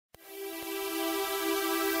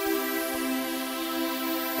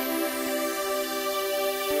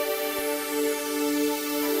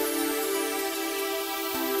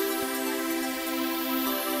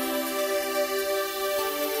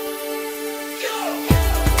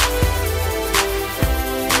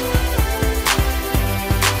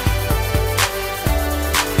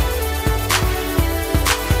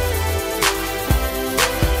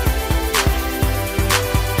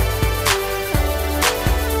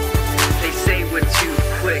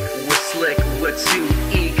we're too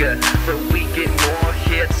eager, but we get more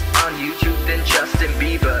hits on YouTube than Justin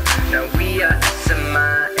Bieber. Now we are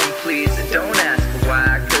SMI, and please don't ask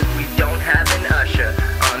why, cause we don't have an usher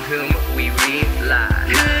on whom we rely.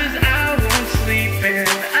 Cause I won't sleep and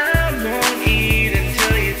I won't eat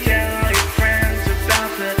until you tell all your friends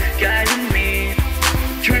about the guy and me.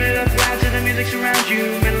 Turn it up loud till the music surrounds you.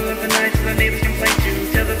 Middle of the night till the neighbors complain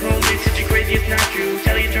to. Tell the police that you're crazy, it's not true.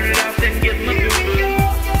 Tell you turn it off, then give them a boo-boo.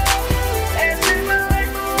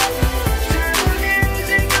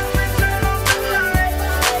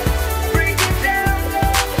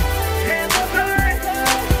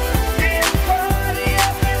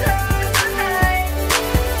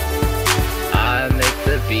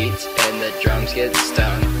 Beats and the drums get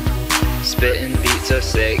stoned, spitting beats so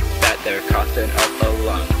sick that they're coughing up a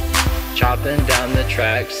lung, chopping down the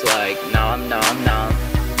tracks like nom nom nom.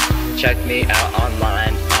 Check me out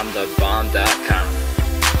online, I'm thebomb.com.